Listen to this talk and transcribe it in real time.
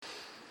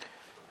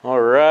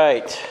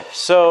right.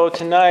 So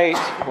tonight,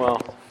 well,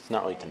 it's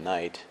not really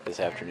tonight, this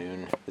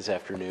afternoon,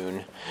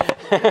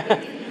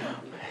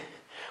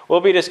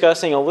 we'll be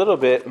discussing a little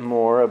bit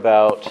more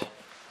about,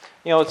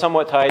 it's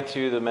somewhat tied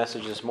to the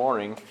message this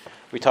morning.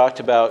 We talked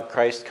about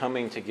Christ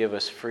coming to give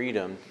us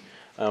freedom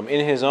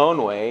in His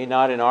own way,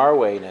 not in our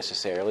way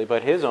necessarily,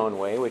 but His own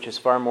way, which is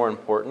far more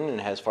important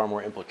and has far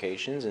more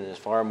implications and is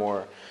far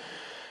more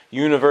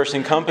universe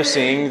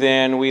encompassing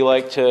than we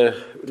like to,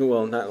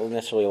 well, not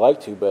necessarily like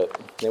to, but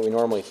that we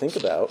normally think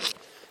about.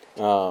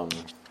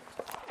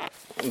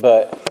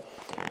 But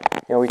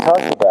we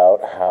talked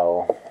about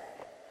how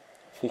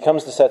He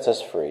comes to set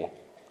us free.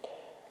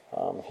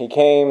 He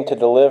came to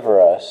deliver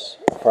us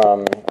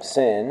from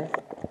sin,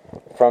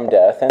 from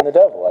death, and the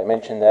devil. I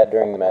mentioned that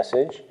during the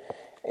message.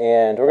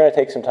 And we're going to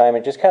take some time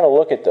and just kind of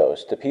look at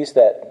those, to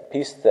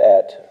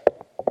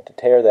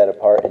tear that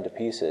apart into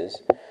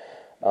pieces.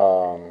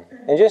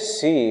 And just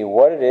see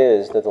what it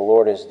is that the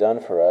Lord has done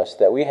for us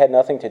that we had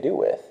nothing to do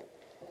with.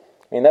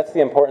 I mean, that's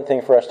the important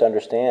thing for us to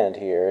understand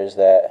here, is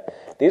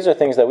that these are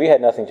things that we had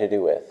nothing to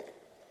do with.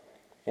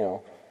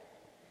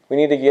 We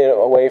need to get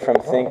away from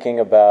thinking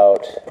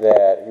about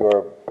that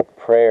your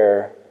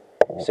prayer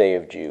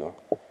saved you,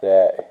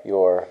 that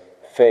your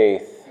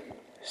faith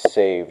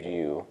saved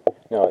you.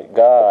 No,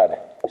 God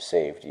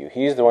saved you.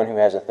 He's the one who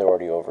has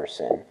authority over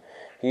sin.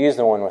 He is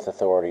the one with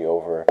authority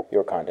over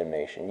your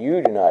condemnation.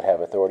 You do not have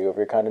authority over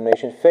your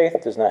condemnation.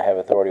 Faith does not have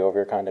authority over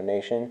your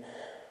condemnation.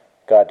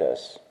 God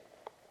does.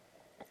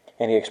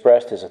 And He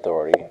expressed His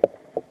authority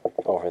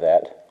over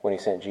that when He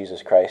sent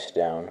Jesus Christ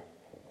down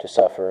to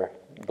suffer,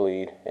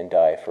 bleed, and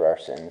die for our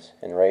sins,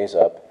 and raise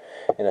up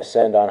and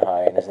ascend on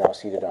high, and is now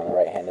seated on the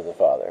right hand of the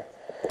Father.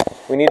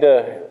 We need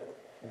to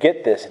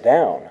get this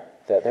down,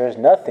 that there is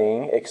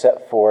nothing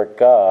except for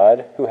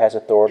God who has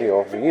authority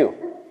over you,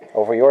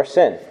 over your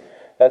sin.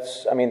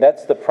 That's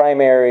the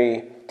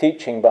primary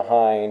teaching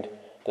behind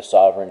the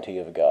sovereignty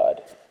of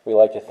God. We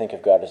like to think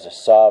of God as a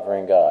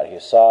sovereign God. He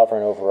is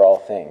sovereign over all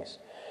things.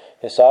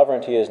 His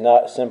sovereignty is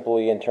not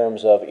simply in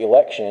terms of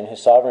election.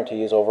 His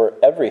sovereignty is over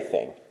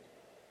everything.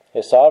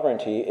 His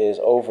sovereignty is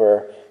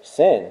over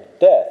sin,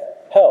 death,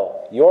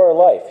 hell, your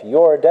life,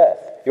 your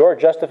death, your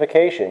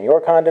justification, your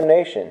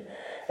condemnation.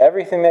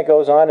 Everything that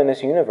goes on in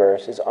this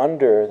universe is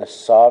under the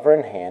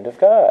sovereign hand of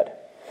God.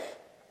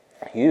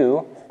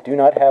 You do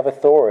not have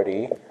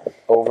authority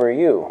over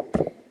you.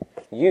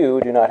 You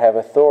do not have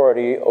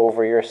authority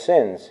over your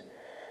sins.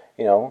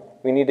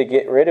 We need to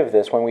get rid of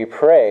this. When we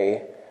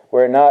pray,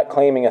 we're not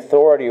claiming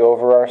authority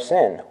over our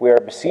sin. We are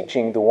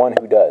beseeching the one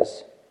who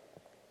does.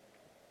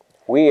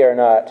 We are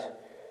not,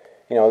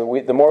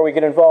 the more we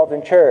get involved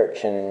in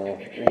church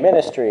and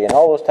ministry and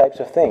all those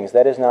types of things,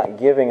 that is not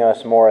giving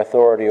us more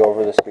authority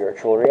over the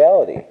spiritual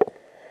reality.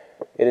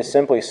 It is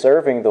simply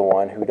serving the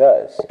one who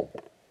does.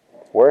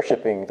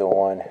 Worshiping the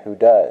one who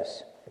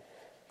does.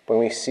 When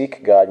we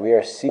seek God, we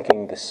are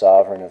seeking the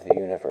sovereign of the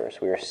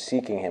universe. We are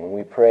seeking Him. When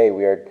we pray,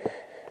 we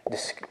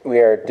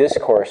are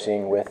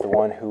discoursing with the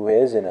one who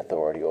is in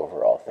authority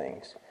over all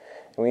things.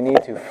 And we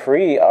need to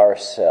free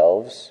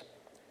ourselves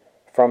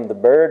from the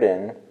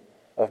burden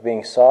of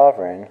being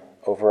sovereign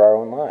over our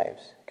own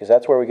lives. Because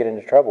that's where we get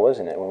into trouble,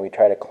 isn't it? When we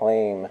try to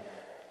claim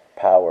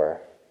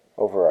power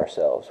over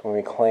ourselves. When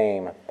we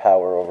claim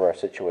power over our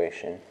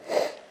situation.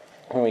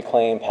 When we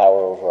claim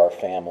power over our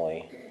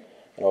family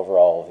and over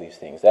all of these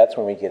things. That's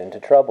when we get into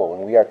trouble,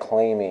 when we are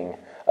claiming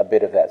a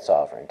bit of that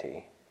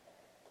sovereignty.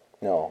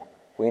 No,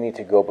 we need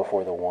to go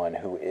before the one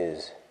who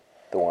is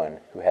the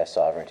one who has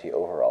sovereignty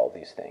over all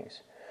these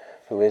things,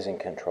 who is in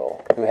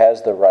control, who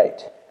has the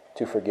right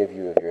to forgive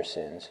you of your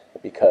sins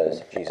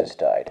because Jesus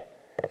died.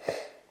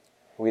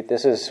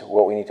 This is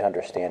what we need to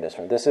understand this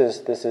from. This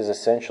is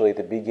essentially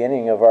the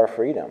beginning of our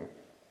freedom.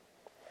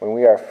 When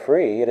we are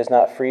free, it is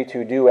not free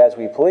to do as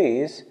we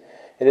please.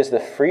 It is the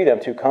freedom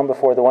to come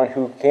before the one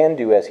who can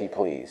do as He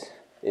pleases.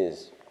 And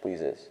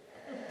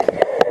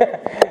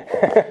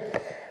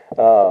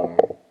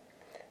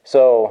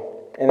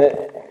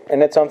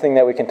it's something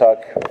that we can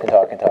talk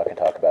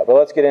about. But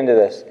let's get into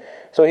this.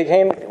 So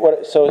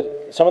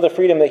some of the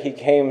freedom that He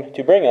came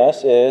to bring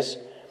us is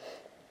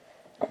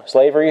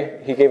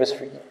slavery. He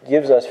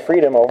gives us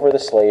freedom over the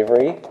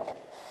slavery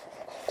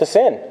to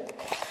sin.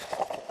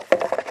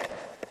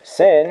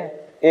 Sin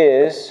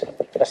is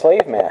a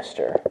slave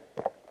master.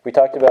 We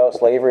talked about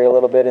slavery a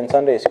little bit in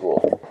Sunday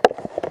school.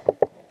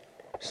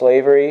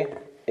 Sin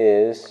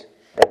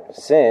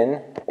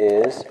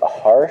is a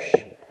harsh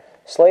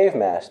slave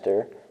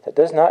master that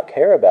does not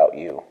care about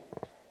you.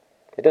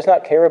 It does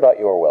not care about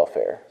your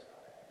welfare.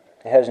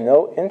 It has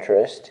no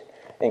interest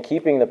in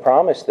keeping the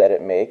promise that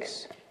it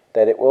makes,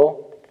 that it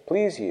will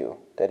please you,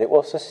 that it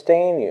will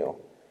sustain you,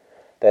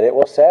 that it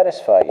will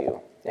satisfy you.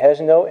 It has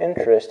no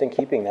interest in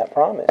keeping that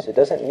promise. It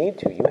doesn't need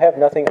to. You have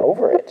nothing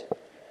over it.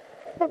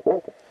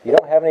 You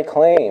don't have any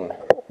claim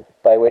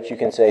by which you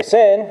can say,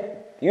 sin,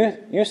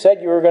 you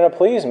said you were going to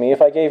please me if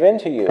I gave in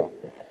to you.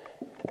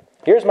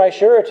 Here's my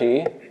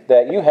surety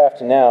that you have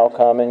to now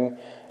come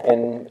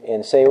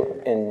and say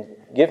and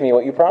give me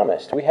what you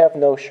promised. We have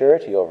no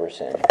surety over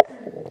sin.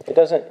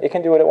 It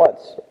can do what it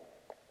wants.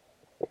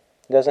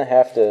 It doesn't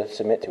have to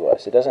submit to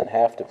us. It doesn't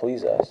have to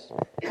please us.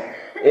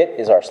 It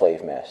is our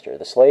slave master.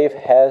 The slave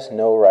has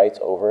no rights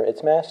over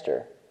its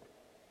master.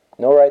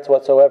 No rights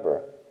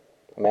whatsoever.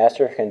 The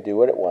master can do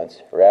what it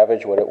wants,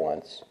 ravage what it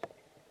wants.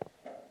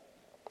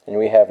 And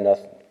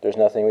there's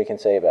nothing we can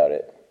say about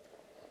it.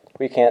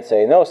 We can't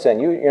say, no, sin,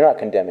 you're not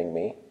condemning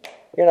me.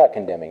 You're not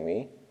condemning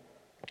me.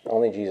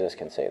 Only Jesus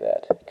can say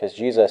that. Because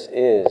Jesus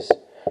is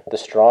the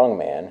strong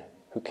man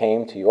who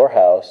came to your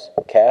house,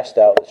 cast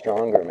out the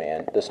strong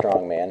man,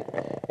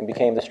 and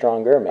became the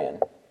stronger man.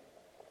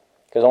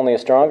 Because only a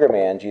stronger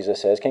man,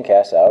 Jesus says, can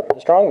cast out a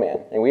strong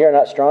man. And we are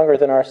not stronger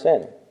than our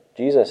sin.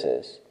 Jesus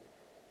is.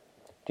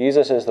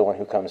 Jesus is the one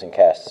who comes and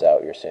casts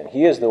out your sin.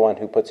 He is the one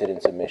who puts it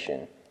in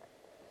submission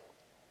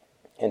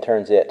and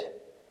turns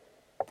it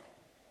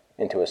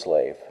into a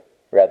slave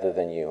rather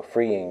than you,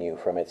 freeing you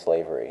from its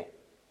slavery.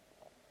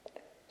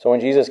 So when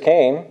Jesus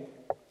came,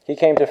 he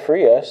came to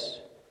free us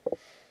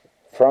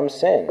from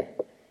sin,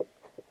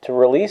 to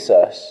release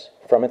us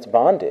from its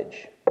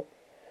bondage.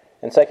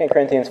 In 2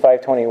 Corinthians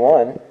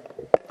 5:21,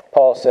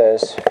 Paul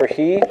says, "For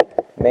he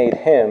made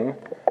him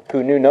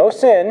who knew no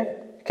sin,"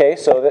 okay,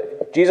 so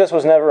that Jesus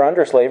was never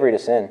under slavery to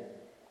sin.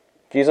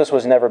 Jesus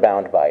was never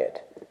bound by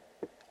it.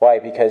 Why?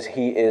 Because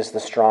he is the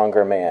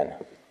stronger man.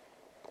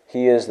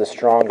 He is the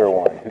stronger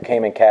one who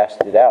came and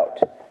cast it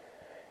out.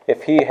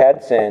 If he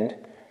had sinned,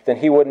 then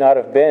he would not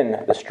have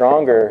been the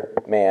stronger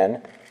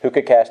man who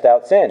could cast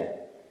out sin.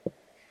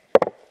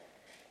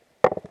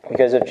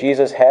 Because if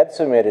Jesus had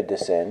submitted to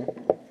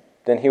sin,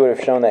 then he would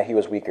have shown that he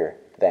was weaker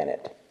than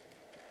it.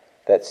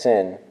 That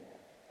sin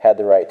had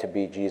the right to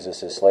be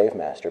Jesus' slave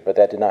master, but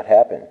that did not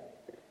happen.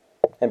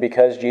 And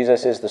because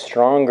Jesus is the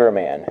stronger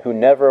man who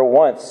never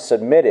once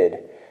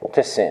submitted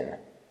to sin,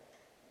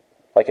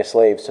 like a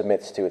slave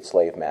submits to its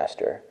slave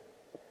master.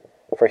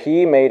 For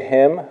he made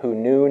him who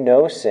knew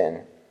no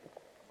sin.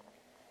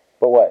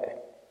 But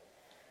what?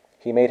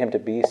 He made him to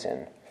be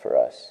sin for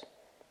us.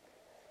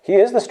 He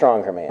is the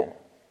stronger man.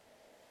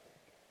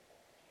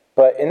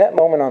 But in that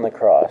moment on the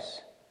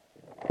cross,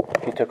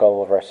 he took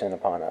all of our sin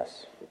upon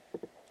us.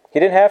 He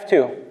didn't have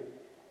to.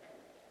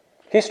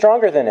 He's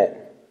stronger than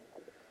it.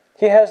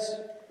 He has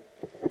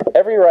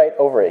every right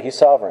over it. He's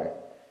sovereign.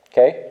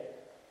 Okay?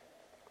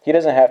 He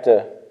doesn't have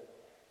to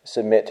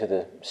submit to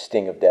the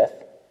sting of death.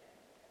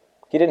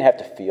 He didn't have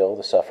to feel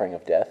the suffering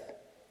of death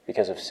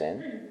because of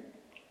sin.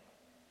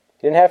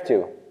 He didn't have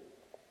to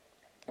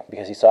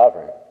because he's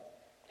sovereign.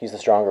 He's the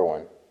stronger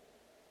one.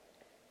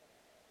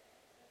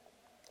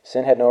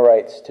 Sin had no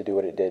rights to do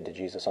what it did to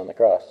Jesus on the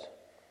cross.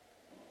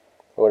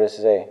 What does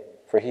it say?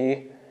 For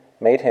he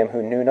made him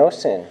who knew no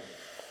sin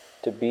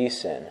to be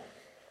sin.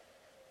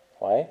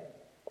 Why?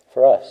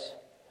 For us.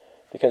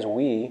 Because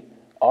we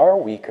are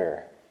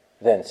weaker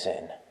than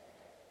sin.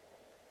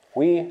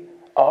 We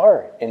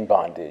are in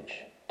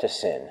bondage to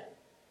sin.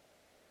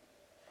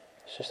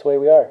 It's just the way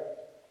we are.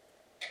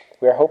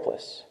 We are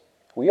hopeless.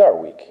 We are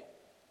weak.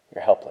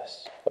 We are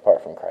helpless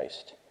apart from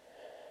Christ.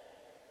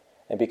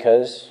 And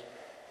because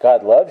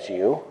God loves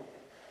you,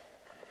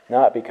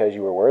 not because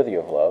you were worthy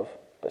of love,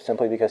 but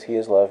simply because he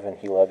is love and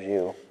he loves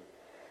you,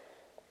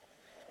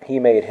 he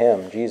made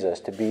him, Jesus,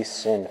 to be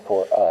sin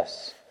for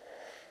us.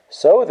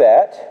 So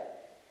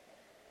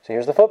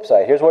here's the flip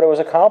side. Here's what it was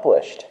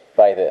accomplished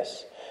by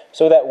this.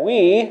 So that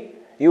we,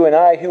 you and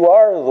I, who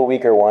are the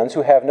weaker ones,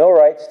 who have no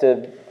rights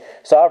to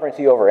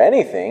sovereignty over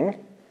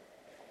anything,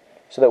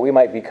 so that we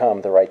might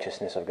become the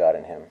righteousness of God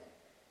in him.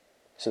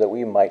 So that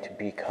we might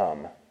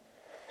become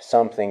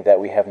something that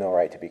we have no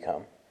right to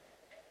become.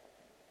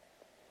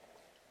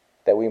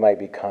 That we might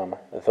become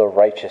the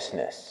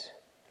righteousness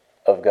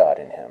of God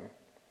in him.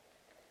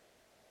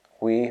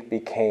 We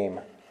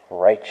became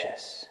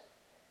righteous.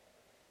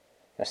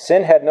 Now,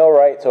 sin had no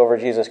rights over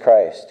Jesus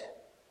Christ.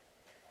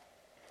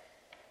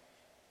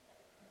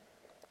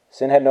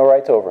 Sin had no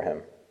rights over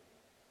him.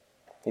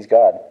 He's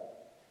God.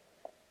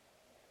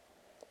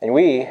 And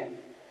we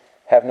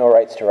have no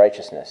rights to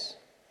righteousness.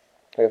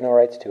 We have no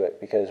rights to it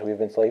because we've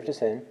been slave to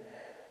sin.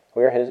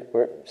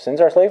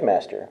 Sin's our slave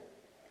master.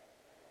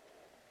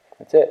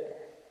 That's it.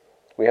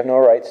 We have no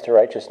rights to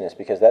righteousness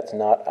because that's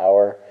not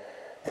our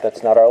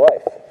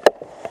life.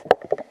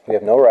 We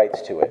have no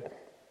rights to it.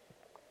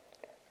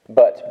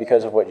 But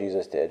because of what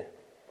Jesus did,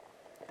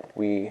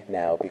 we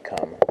now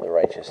become the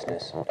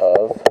righteousness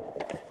of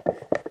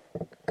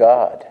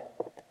God.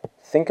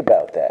 Think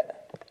about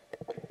that.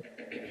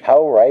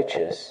 How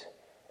righteous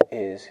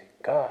is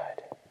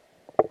God?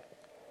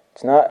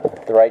 It's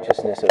not the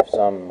righteousness of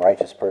some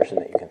righteous person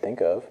that you can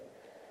think of.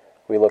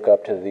 We look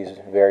up to these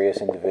various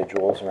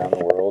individuals around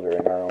the world or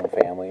in our own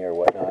family or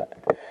whatnot.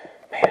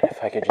 Man,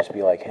 if I could just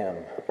be like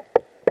him.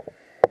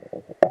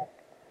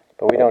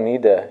 But we don't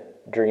need to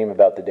dream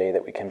about the day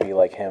that we can be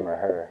like him or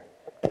her.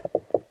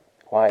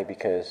 Why?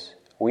 Because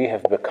we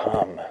have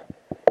become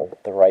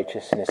the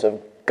righteousness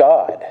of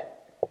God.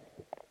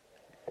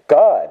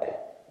 God.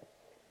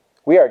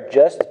 We are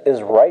just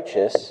as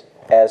righteous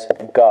as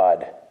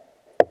God.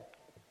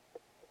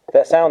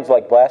 That sounds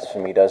like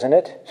blasphemy, doesn't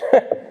it?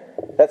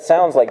 That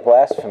sounds like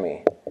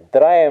blasphemy.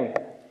 That I am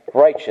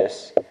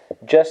righteous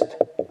just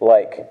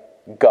like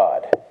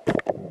God.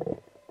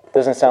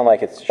 Doesn't sound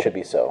like it should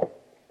be so.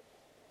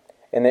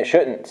 And it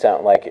shouldn't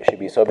sound like it should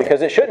be so,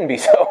 because it shouldn't be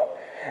so.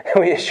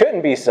 It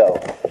shouldn't be so.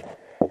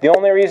 The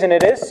only reason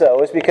it is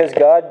so is because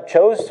God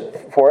chose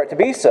for it to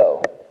be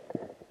so.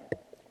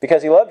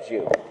 Because He loves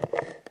you.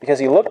 Because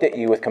He looked at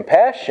you with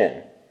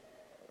compassion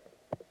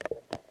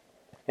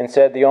and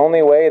said, the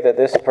only way that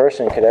this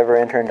person could ever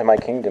enter into my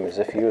kingdom is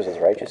if he was as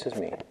righteous as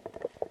me.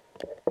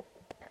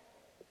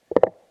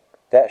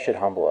 That should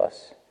humble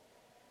us.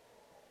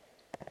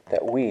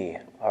 That we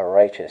are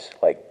righteous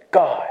like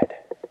God.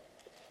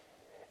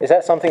 Is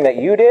that something that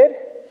you did?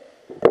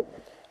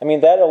 I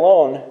mean, that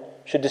alone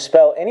should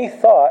dispel any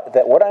thought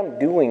that what I'm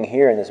doing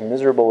here in this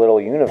miserable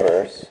little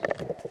universe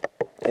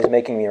is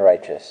making me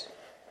righteous.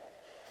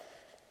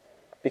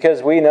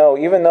 Because we know,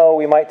 even though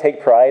we might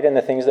take pride in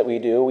the things that we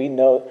do, we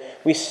know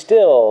we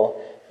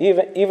still,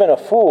 even a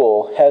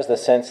fool has the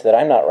sense that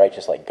I'm not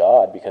righteous like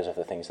God because of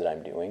the things that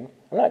I'm doing.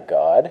 I'm not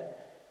God.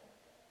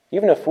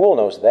 Even a fool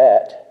knows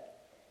that.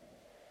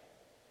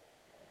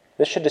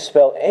 This should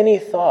dispel any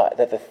thought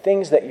that the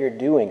things that you're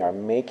doing are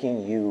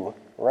making you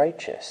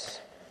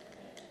righteous.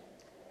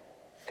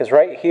 Because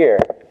right here,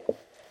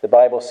 the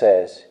Bible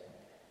says,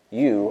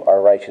 you are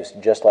righteous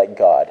just like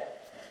God.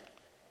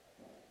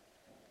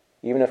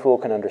 Even a fool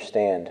can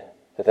understand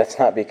that that's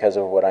not because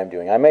of what I'm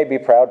doing. I may be a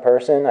proud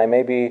person. I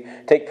may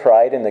take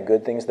pride in the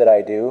good things that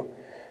I do.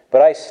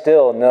 But I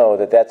still know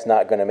that that's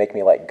not going to make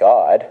me like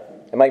God.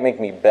 It might make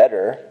me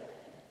better.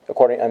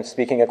 I'm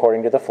speaking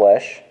according to the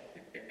flesh.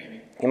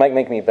 It might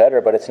make me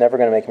better, but it's never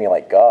going to make me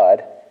like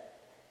God.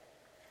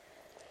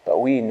 But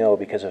we know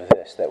because of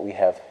this that we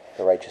have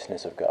the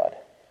righteousness of God.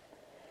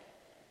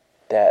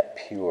 That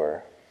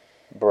pure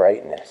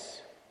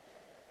brightness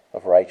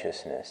of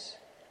righteousness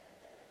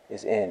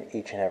is in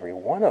each and every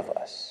one of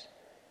us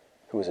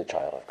who is a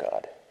child of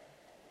God.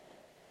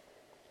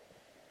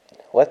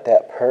 Let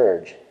that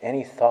purge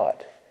any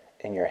thought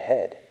in your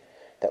head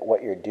that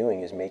what you're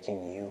doing is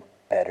making you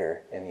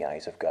better in the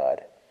eyes of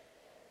God.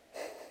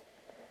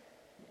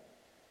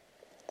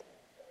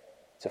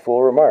 It's a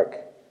fool remark.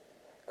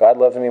 God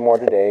loves me more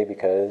today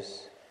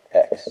because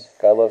X.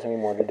 God loves me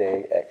more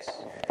today, X.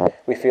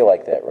 We feel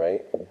like that,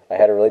 right? I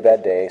had a really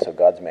bad day, so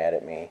God's mad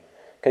at me.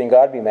 Can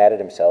God be mad at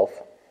himself?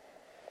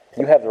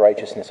 You have the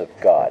righteousness of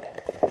God.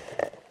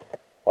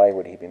 Why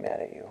would he be mad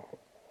at you?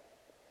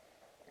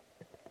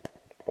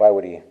 Why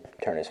would he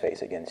turn his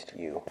face against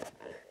you?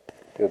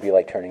 It would be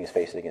like turning his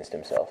face against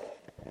himself.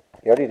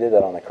 He already did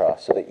that on the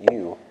cross so that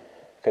you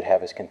could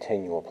have his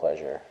continual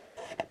pleasure.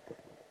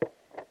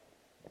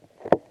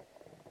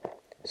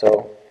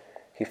 So,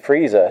 he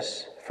frees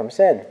us from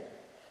sin.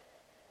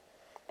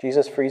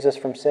 Jesus frees us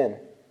from sin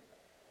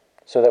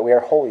so that we are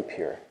wholly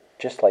pure,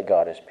 just like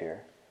God is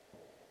pure.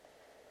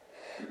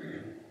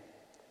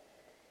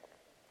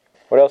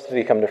 What else did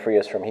he come to free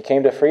us from? He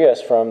came to free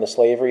us from the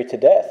slavery to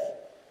death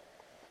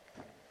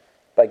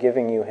by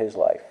giving you his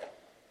life.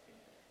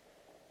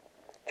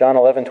 John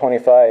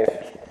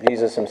 11:25,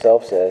 Jesus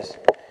himself says,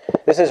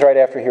 this is right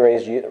after he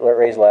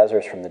raised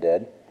Lazarus from the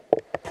dead.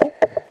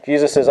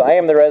 Jesus says, I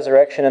am the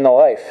resurrection and the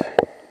life.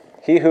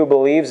 He who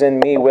believes in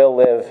me will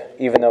live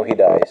even though he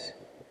dies.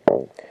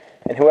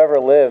 And whoever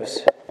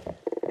lives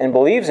and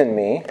believes in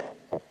me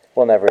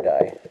will never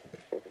die.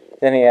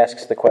 Then he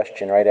asks the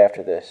question right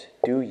after this,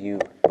 do you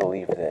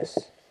believe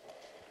this?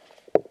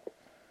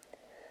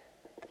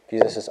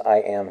 Jesus says,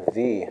 I am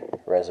the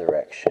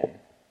resurrection.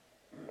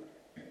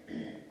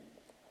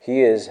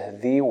 He is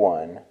the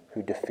one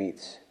who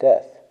defeats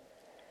death.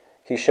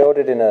 He showed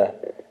it in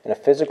a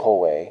physical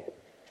way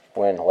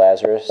when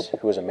Lazarus,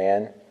 who was a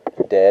man,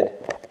 dead,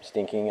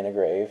 stinking in a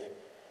grave,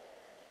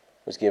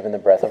 was given the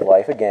breath of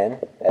life again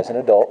as an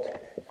adult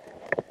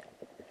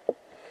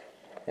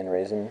and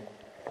risen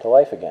to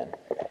life again.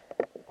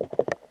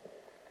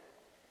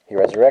 He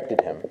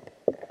resurrected him.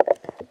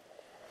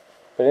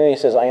 But then he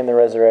says, I am the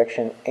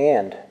resurrection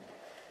and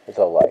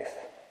the life.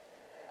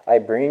 I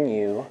bring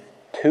you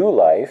to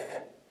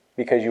life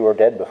because you were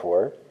dead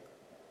before,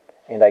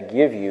 and I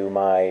give you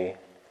my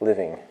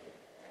living.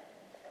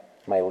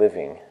 My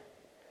living.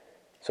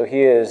 So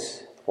he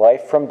is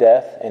life from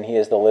death, and he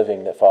is the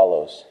living that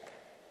follows.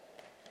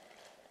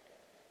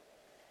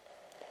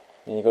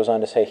 And he goes on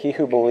to say, he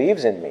who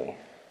believes in me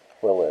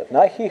will live.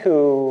 Not he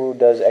who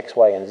does X,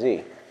 Y, and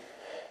Z.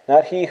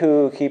 Not he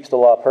who keeps the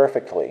law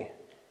perfectly.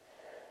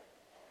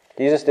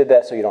 Jesus did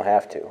that so you don't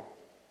have to.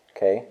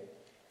 Okay?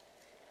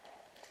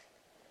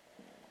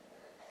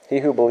 He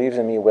who believes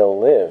in me will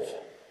live,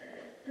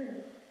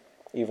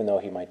 even though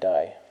he might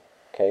die.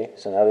 Okay?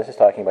 So now this is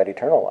talking about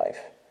eternal life.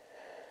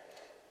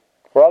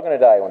 We're all going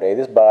to die one day.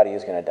 This body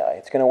is going to die.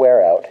 It's going to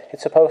wear out.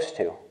 It's supposed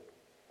to.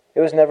 It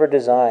was never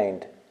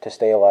designed to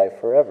stay alive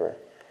forever.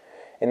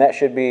 And that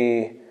should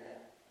be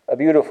a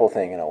beautiful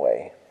thing in a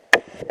way.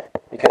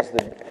 Because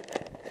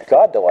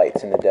God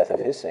delights in the death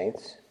of his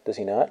saints, does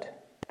he not?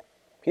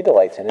 He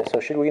delights in it, so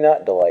should we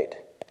not delight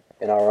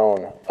in our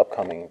own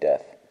upcoming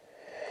death?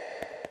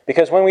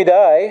 Because when we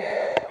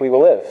die, we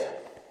will live.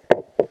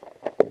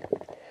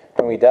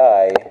 When we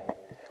die,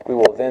 we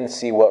will then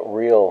see what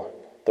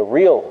the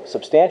real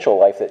substantial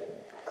life that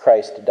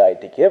Christ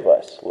died to give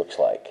us looks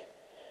like.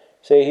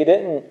 See, he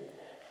didn't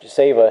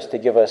save us to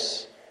give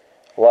us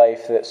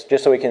life that's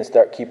just so we can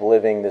keep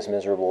living this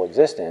miserable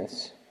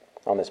existence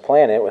on this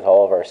planet with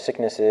all of our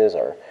sicknesses,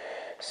 our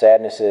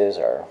sadnesses,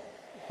 our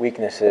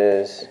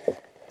weaknesses.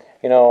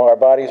 Our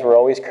bodies were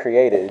always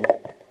created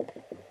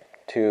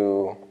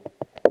to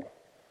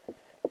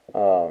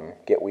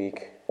get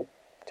weak,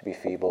 to be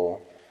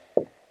feeble.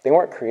 They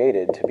weren't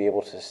created to be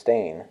able to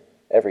sustain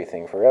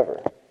everything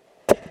forever.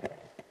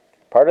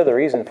 Part of the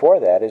reason for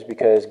that is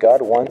because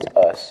God wants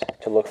us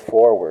to look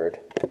forward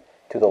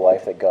to the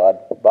life that God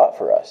bought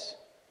for us.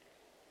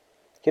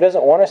 He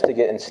doesn't want us to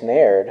get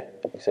ensnared,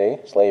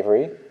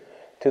 slavery,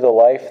 to the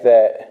life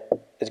that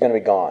is going to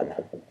be gone.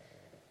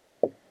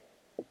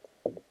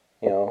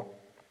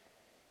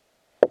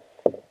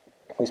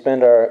 We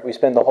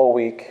spend the whole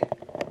week,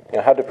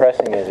 how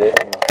depressing is it?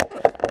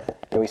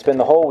 We spend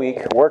the whole week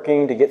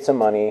working to get some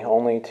money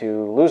only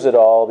to lose it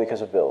all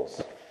because of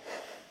bills.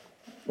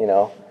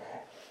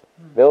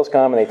 Bills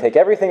come and they take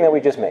everything that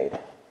we just made.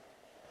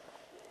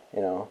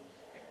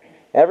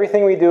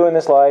 Everything we do in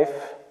this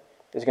life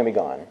is going to be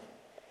gone.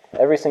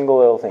 Every single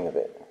little thing of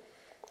it.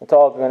 It's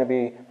all going to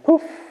be,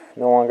 poof,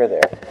 no longer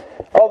there.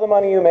 All the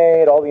money you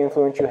made, all the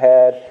influence you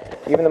had,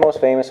 even the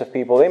most famous of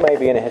people, they might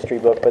be in a history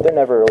book, but they're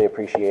never really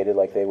appreciated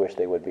like they wish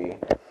they would be.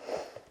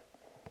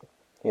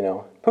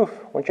 Poof,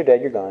 once you're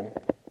dead, you're gone.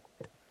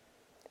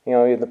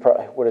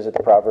 What is it,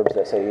 the Proverbs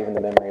that say even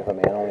the memory of a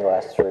man only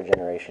lasts for a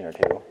generation or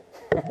two?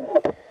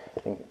 I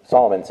think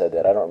Solomon said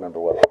that. I don't remember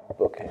what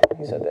book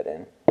he said that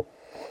in.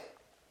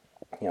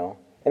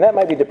 And that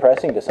might be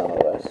depressing to some of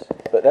us,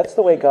 but that's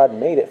the way God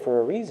made it for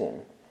a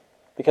reason.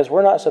 Because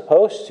we're not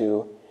supposed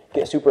to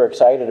get super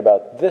excited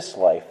about this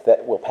life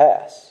that will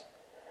pass.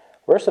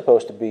 We're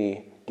supposed to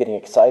be getting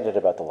excited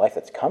about the life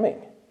that's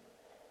coming.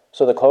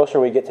 So the closer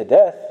we get to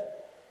death,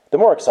 the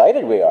more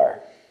excited we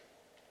are.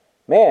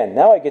 Man,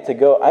 now I get to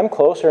go, I'm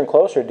closer and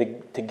closer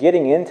to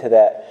getting into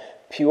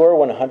that pure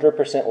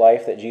 100%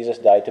 life that Jesus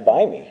died to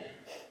buy me.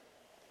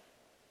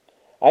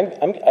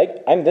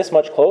 I'm this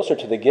much closer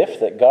to the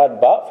gift that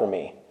God bought for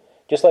me.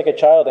 Just like a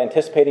child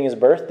anticipating his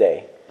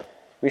birthday.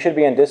 We should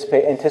be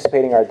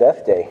anticipating our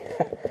death day.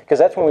 Because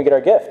that's when we get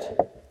our gift.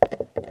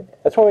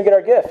 That's when we get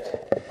our gift.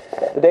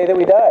 The day that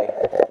we die.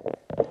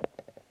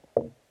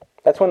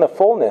 That's when the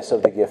fullness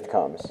of the gift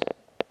comes.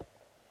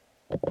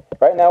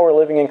 Right now we're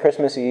living in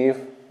Christmas Eve.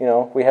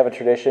 We have a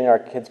tradition. Our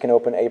kids can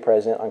open a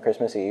present on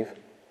Christmas Eve.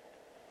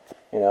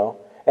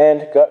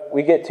 And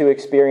we get to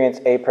experience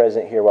a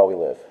present here while we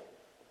live.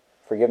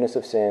 Forgiveness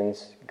of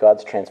sins,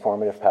 God's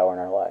transformative power in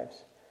our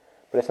lives.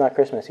 But it's not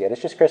Christmas yet.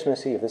 It's just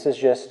Christmas Eve. This is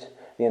just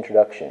the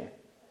introduction.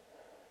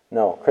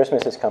 No,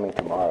 Christmas is coming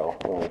tomorrow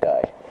when we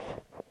die.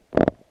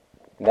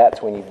 And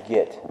that's when you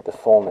get the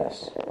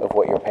fullness of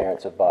what your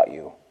parents have bought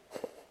you.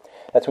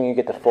 That's when you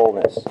get the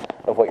fullness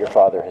of what your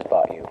Father has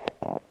bought you.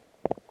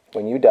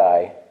 When you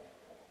die,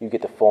 you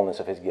get the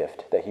fullness of his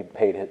gift that he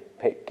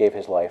gave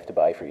his life to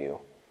buy for you.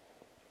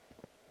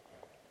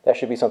 That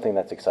should be something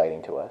that's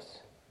exciting to us.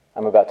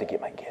 I'm about to get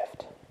my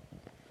gift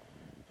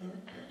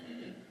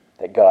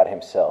that God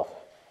himself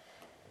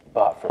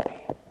bought for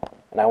me.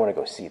 And I want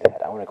to go see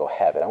that. I want to go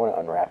have it. I want to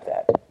unwrap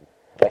that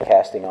by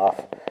casting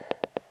off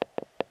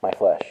my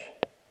flesh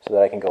so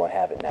that I can go and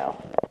have it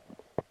now.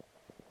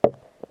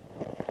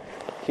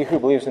 He who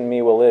believes in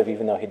me will live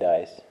even though he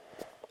dies.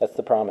 That's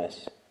the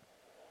promise.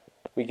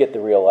 We get the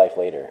real life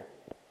later.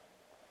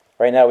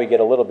 Right now we get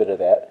a little bit of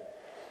that.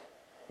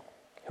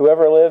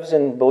 Whoever lives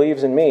and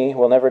believes in me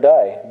will never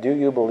die. Do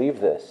you believe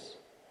this?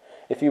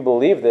 If you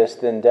believe this,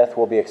 then death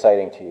will be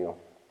exciting to you.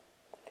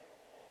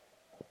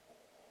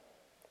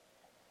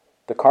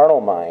 The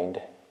carnal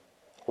mind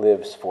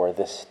lives for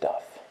this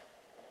stuff.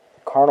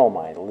 The carnal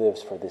mind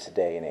lives for this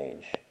day and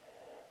age.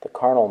 The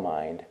carnal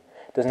mind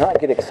does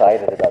not get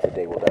excited about the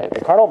day we'll die.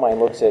 The carnal mind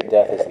looks at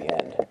death as the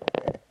end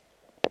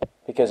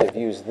because it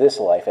views this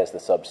life as the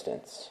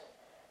substance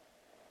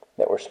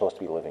that we're supposed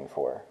to be living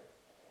for.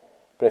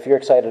 But if you're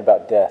excited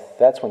about death,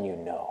 that's when you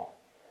know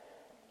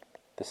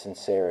the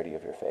sincerity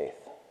of your faith.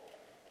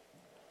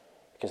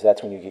 Because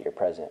that's when you get your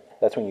present.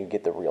 That's when you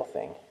get the real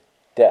thing.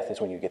 Death is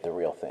when you get the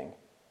real thing.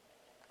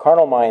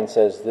 Carnal mind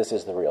says this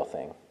is the real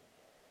thing.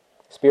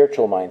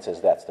 Spiritual mind says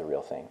that's the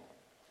real thing.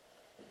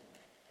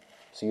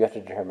 So you have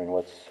to determine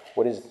what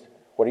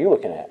are you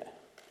looking at?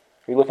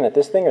 Are you looking at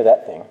this thing or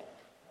that thing?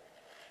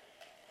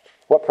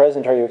 What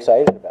present are you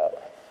excited about?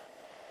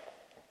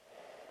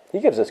 He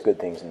gives us good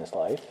things in this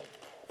life,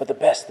 but the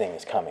best thing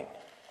is coming.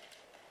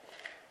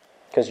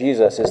 Because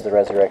Jesus is the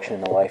resurrection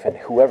and the life, and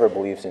whoever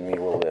believes in me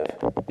will live,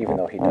 even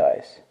though he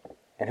dies.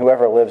 And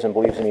whoever lives and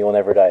believes in me will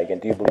never die again.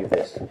 Do you believe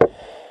this?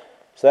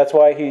 So that's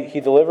why he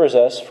delivers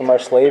us from our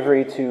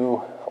slavery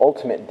to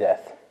ultimate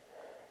death.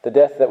 The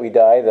death that we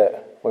die,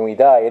 that when we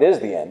die, it is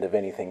the end of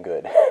anything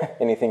good.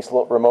 Anything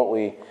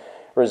remotely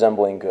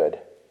resembling good.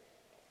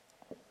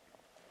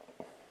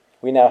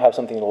 We now have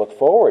something to look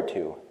forward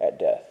to at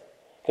death,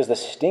 because the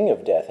sting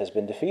of death has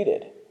been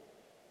defeated.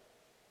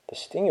 The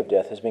sting of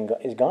death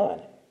is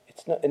gone.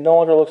 It no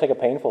longer looks like a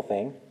painful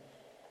thing.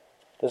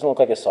 It doesn't look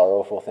like a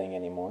sorrowful thing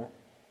anymore.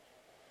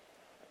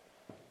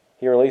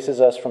 He releases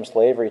us from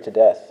slavery to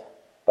death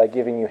by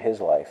giving you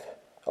his life,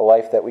 a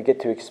life that we get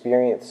to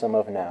experience some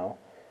of now,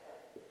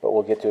 but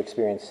we'll get to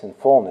experience in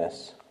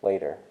fullness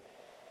later.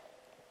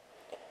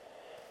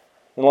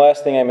 And the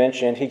last thing I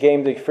mentioned, he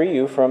came to free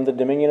you from the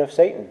dominion of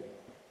Satan.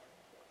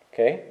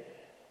 Okay?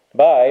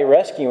 By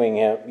rescuing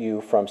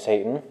you from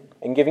Satan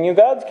and giving you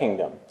God's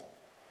kingdom.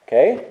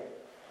 Okay?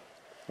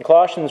 In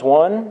Colossians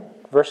 1,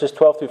 verses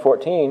 12 through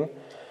 14,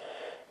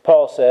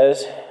 Paul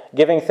says,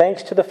 giving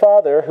thanks to the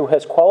Father who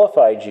has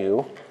qualified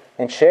you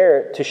and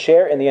share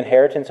in the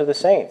inheritance of the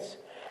saints,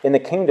 in the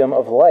kingdom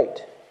of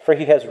light. For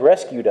he has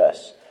rescued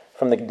us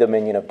from the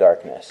dominion of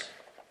darkness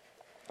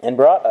and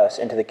brought us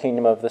into the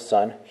kingdom of the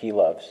Son he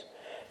loves,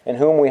 in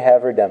whom we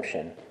have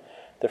redemption,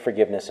 the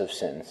forgiveness of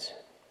sins.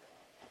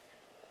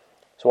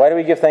 So why do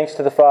we give thanks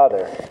to the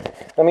Father?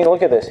 I mean,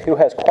 look at this. Who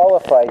has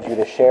qualified you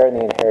to share in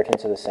the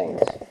inheritance of the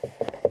saints.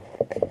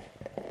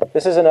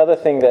 This is another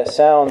thing that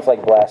sounds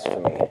like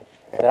blasphemy.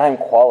 That I'm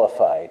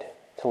qualified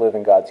to live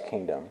in God's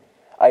kingdom.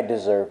 I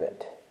deserve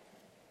it.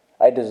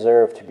 I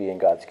deserve to be in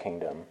God's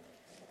kingdom.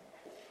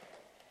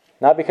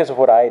 Not because of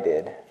what I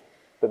did,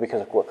 but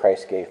because of what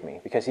Christ gave me.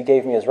 Because he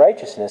gave me his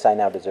righteousness, I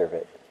now deserve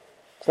it.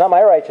 It's not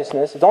my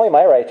righteousness. It's only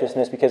my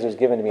righteousness because it was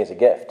given to me as a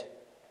gift.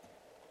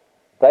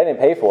 But I didn't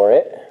pay for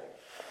it.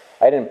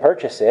 I didn't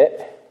purchase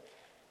it.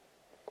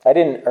 I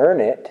didn't earn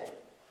it.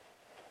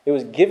 It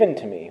was given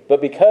to me.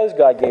 But because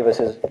God gave us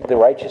the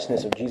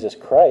righteousness of Jesus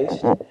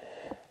Christ,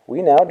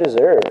 we now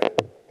deserve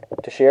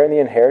to share in the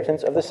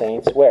inheritance of the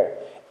saints. Where?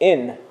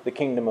 In the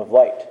kingdom of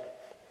light.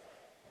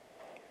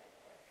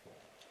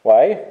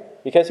 Why?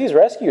 Because he's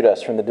rescued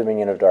us from the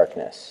dominion of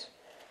darkness.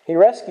 He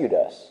rescued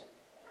us.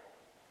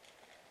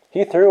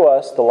 He threw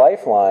us the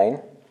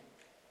lifeline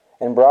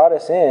and brought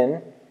us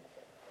in,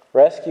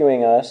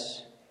 rescuing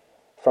us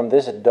from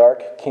this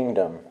dark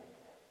kingdom.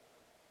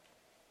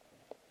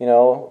 You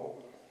know,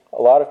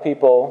 a lot of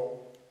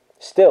people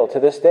still to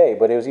this day,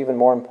 but it was even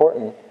more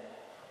important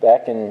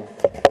back in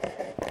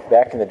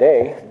the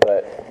day,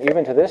 but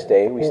even to this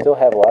day, we still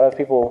have a lot of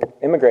people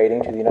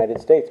immigrating to the United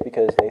States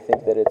because they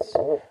think that it's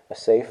a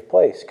safe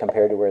place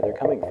compared to where they're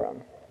coming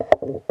from.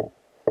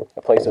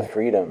 A place of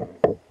freedom.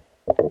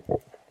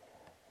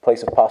 A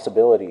place of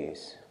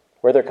possibilities.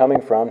 Where they're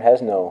coming from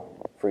has no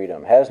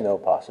freedom, has no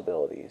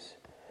possibilities.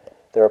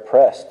 They're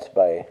oppressed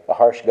by a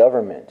harsh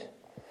government.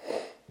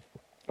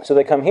 So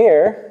they come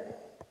here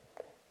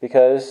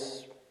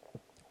because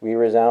we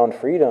resound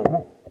freedom,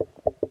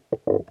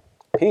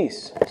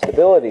 peace,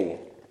 stability,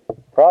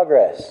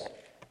 progress,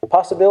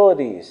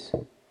 possibilities.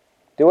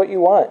 Do what you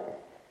want.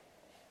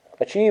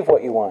 Achieve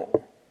what you want.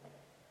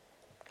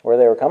 Where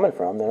they were coming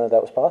from, none of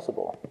that was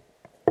possible.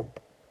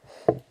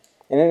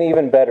 In an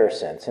even better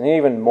sense, in an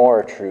even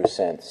more true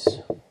sense,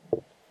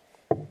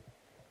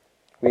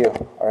 we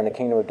are in a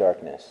kingdom of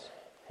darkness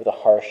with a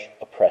harsh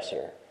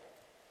oppressor,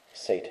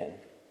 Satan.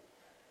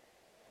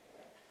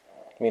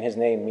 I mean, his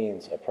name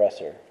means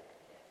oppressor.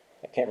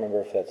 I can't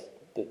remember if that's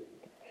the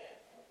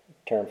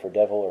term for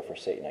devil or for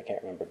Satan. I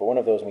can't remember. But one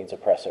of those means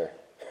oppressor.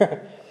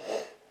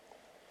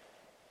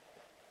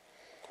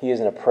 He is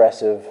an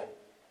oppressive,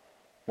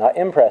 not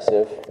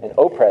impressive, an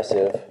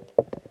oppressive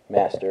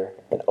master,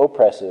 an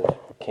oppressive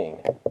king.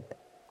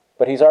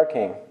 But he's our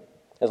king,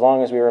 as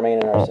long as we remain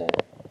in our sin.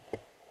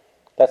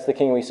 That's the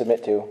king we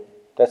submit to.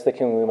 That's the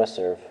king we must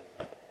serve.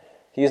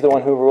 He's the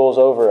one who rules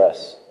over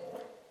us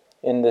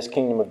in this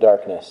kingdom of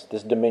darkness,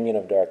 this dominion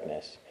of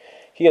darkness.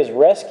 He has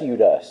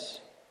rescued us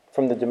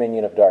from the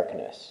dominion of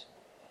darkness.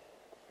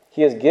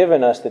 He has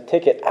given us the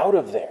ticket out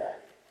of there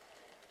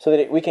so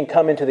that we can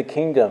come into the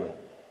kingdom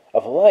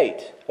of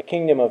light, a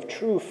kingdom of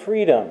true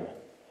freedom,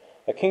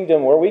 a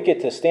kingdom where we get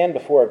to stand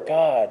before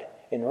God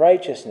in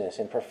righteousness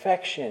and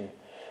perfection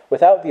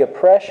without the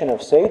oppression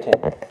of Satan.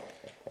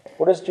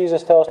 What does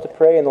Jesus tell us to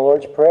pray in the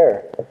Lord's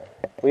Prayer?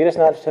 Lead us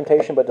not into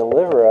temptation, but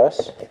deliver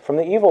us from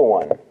the evil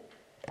one.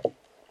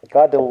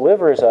 God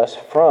delivers us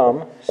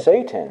from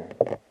Satan,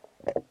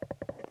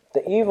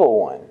 the evil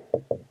one.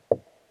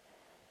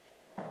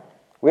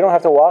 We don't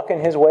have to walk in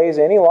his ways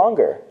any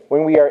longer.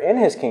 When we are in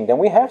his kingdom,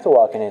 we have to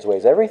walk in his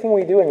ways. Everything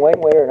we do in one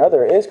way or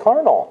another is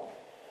carnal,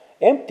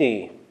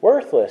 empty,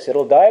 worthless.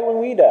 It'll die when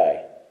we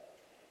die.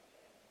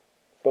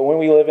 But when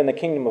we live in the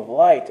kingdom of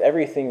light,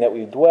 everything that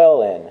we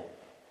dwell in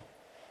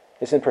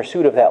is in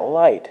pursuit of that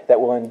light that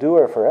will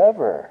endure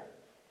forever.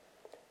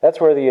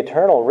 That's where the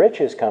eternal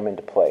riches come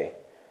into play.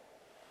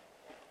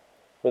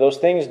 For those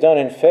things done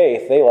in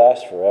faith, they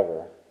last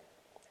forever.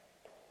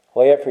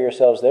 Lay up for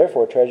yourselves,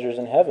 therefore, treasures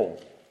in heaven.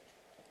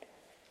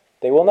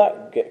 They will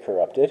not get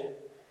corrupted.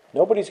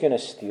 Nobody's going to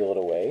steal it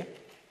away.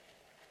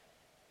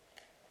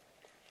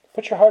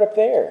 Put your heart up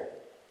there,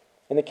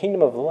 in the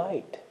kingdom of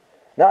light,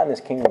 not in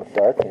this kingdom of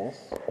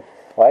darkness.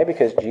 Why?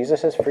 Because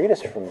Jesus has freed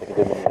us from the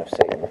dominion of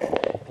Satan,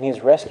 and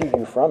he's rescued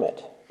you from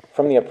it,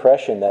 from the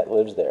oppression that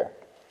lives there.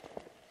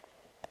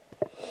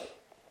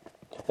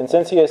 And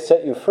since he has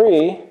set you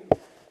free,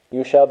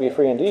 you shall be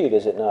free indeed,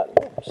 is it not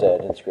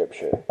said in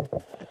Scripture?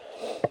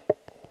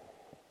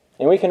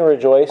 And we can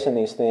rejoice in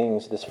these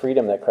things, this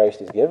freedom that Christ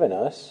has given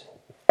us.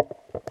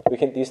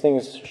 These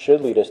things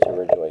should lead us to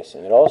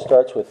rejoicing. It all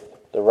starts with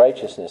the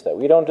righteousness that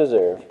we don't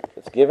deserve,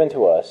 that's given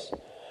to us,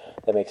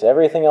 that makes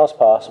everything else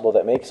possible,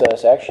 that makes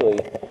us actually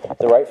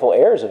the rightful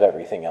heirs of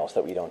everything else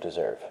that we don't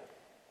deserve.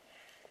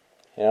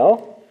 You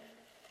know?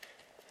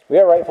 We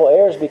are rightful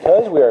heirs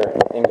because we are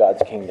in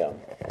God's kingdom,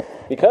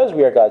 because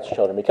we are God's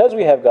children, because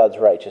we have God's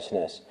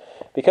righteousness,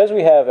 because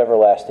we have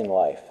everlasting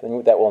life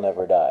that will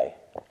never die.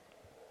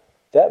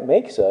 That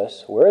makes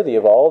us worthy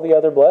of all the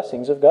other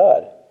blessings of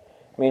God.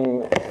 I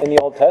mean, in the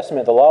Old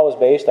Testament, the law was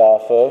based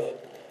off of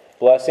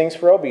blessings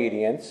for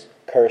obedience,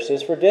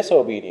 curses for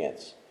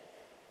disobedience.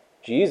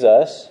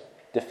 Jesus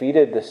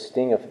defeated the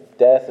sting of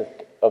death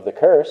of the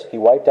curse. He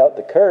wiped out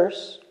the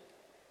curse.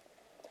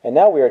 And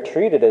now we are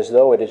treated as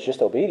though it is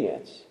just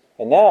obedience.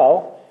 And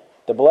now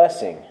the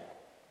blessing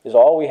is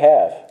all we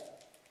have.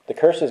 The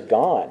curse is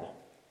gone.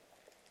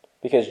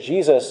 Because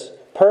Jesus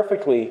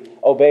perfectly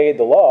obeyed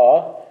the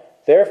law,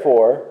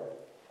 therefore,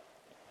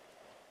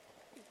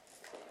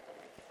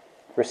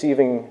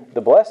 receiving the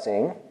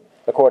blessing,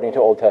 according to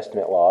Old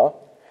Testament law,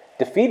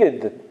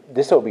 defeated the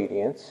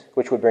disobedience,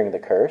 which would bring the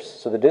curse.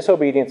 So the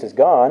disobedience is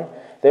gone,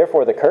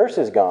 therefore the curse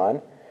is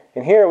gone,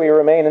 and here we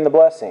remain in the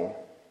blessing.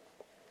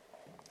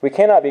 We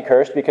cannot be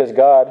cursed because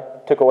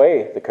God took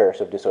away the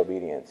curse of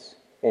disobedience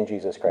in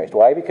Jesus Christ.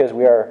 Why? Because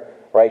we are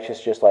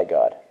righteous just like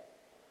God.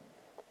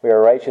 We are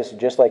righteous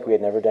just like we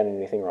had never done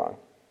anything wrong.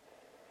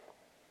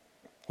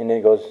 And then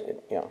it goes,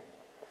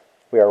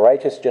 we are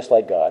righteous just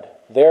like God.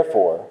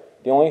 Therefore,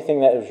 the only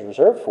thing that is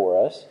reserved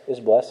for us is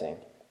blessing.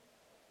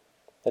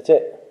 That's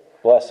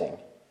it. Blessing.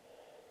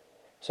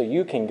 So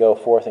you can go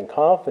forth in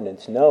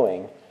confidence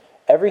knowing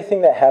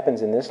everything that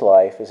happens in this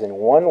life is in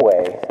one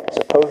way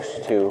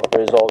supposed to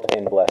result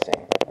in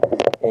blessing,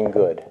 in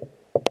good,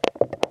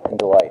 in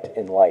delight,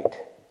 in light.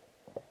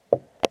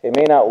 It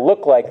may not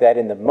look like that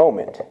in the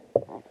moment,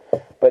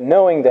 but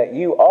knowing that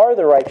you are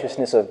the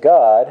righteousness of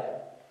God,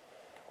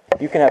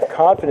 you can have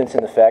confidence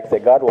in the fact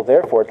that God will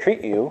therefore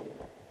treat you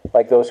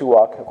like those who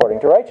walk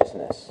according to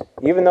righteousness.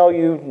 Even though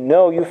you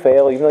know you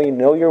fail, even though you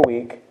know you're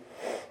weak,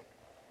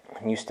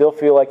 and you still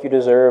feel like you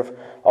deserve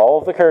all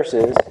of the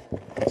curses.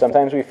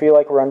 Sometimes we feel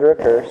like we're under a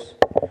curse.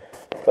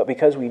 But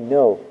because we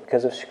know,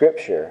 because of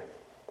Scripture,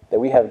 that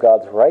we have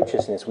God's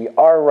righteousness, we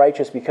are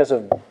righteous because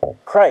of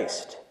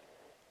Christ.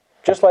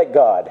 Just like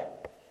God.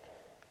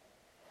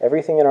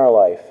 Everything in our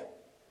life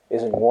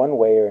is in one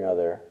way or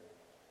another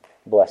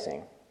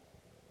blessing.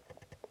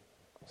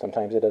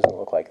 Sometimes it doesn't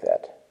look like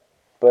that.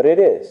 But it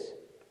is.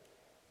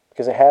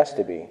 Because it has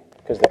to be.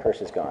 Because the curse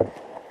is gone.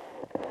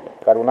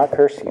 God will not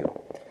curse you.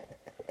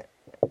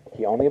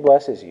 He only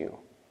blesses you.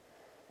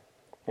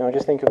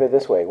 Just think of it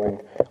this way.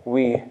 When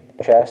we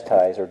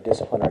chastise or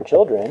discipline our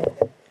children,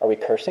 are we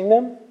cursing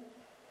them?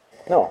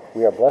 No,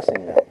 we are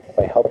blessing them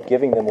by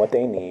giving them what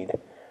they need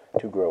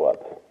to grow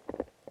up.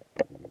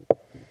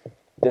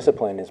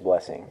 Discipline is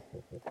blessing.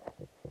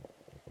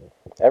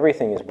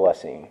 Everything is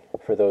blessing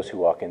for those who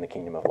walk in the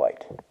kingdom of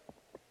light.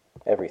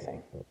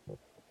 Everything.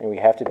 And we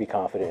have to be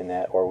confident in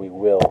that or we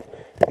will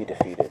be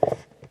defeated.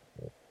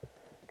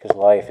 Because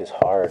life is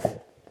hard.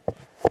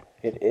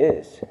 It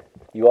is.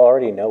 You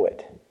already know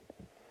it.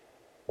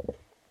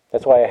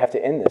 That's why I have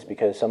to end this,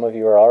 because some of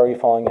you are already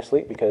falling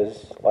asleep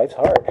because life's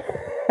hard.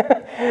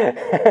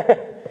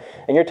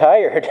 And you're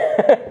tired.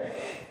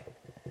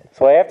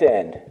 So I have to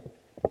end.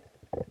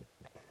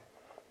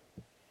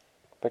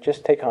 But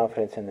just take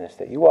confidence in this,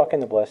 that you walk in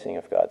the blessing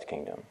of God's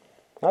kingdom,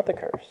 not the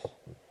curse.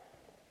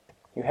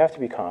 You have to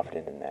be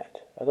confident in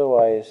that.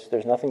 Otherwise,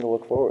 there's nothing to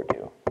look forward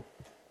to.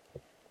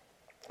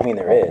 I mean,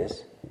 there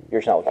is. You're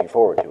just not looking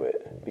forward to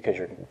it because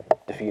you're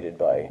defeated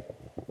by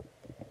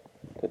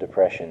the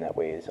depression that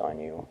weighs on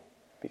you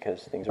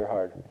because things are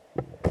hard.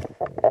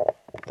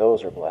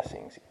 Those are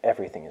blessings.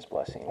 Everything is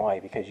blessing. Why?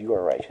 Because you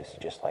are righteous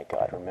just like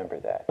God. Remember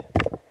that.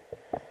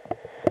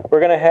 We're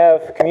going to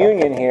have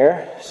communion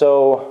here,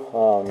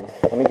 so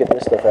let me get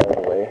this stuff out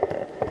of the way.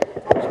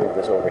 Let's move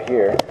this over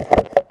here.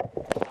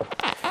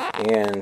 And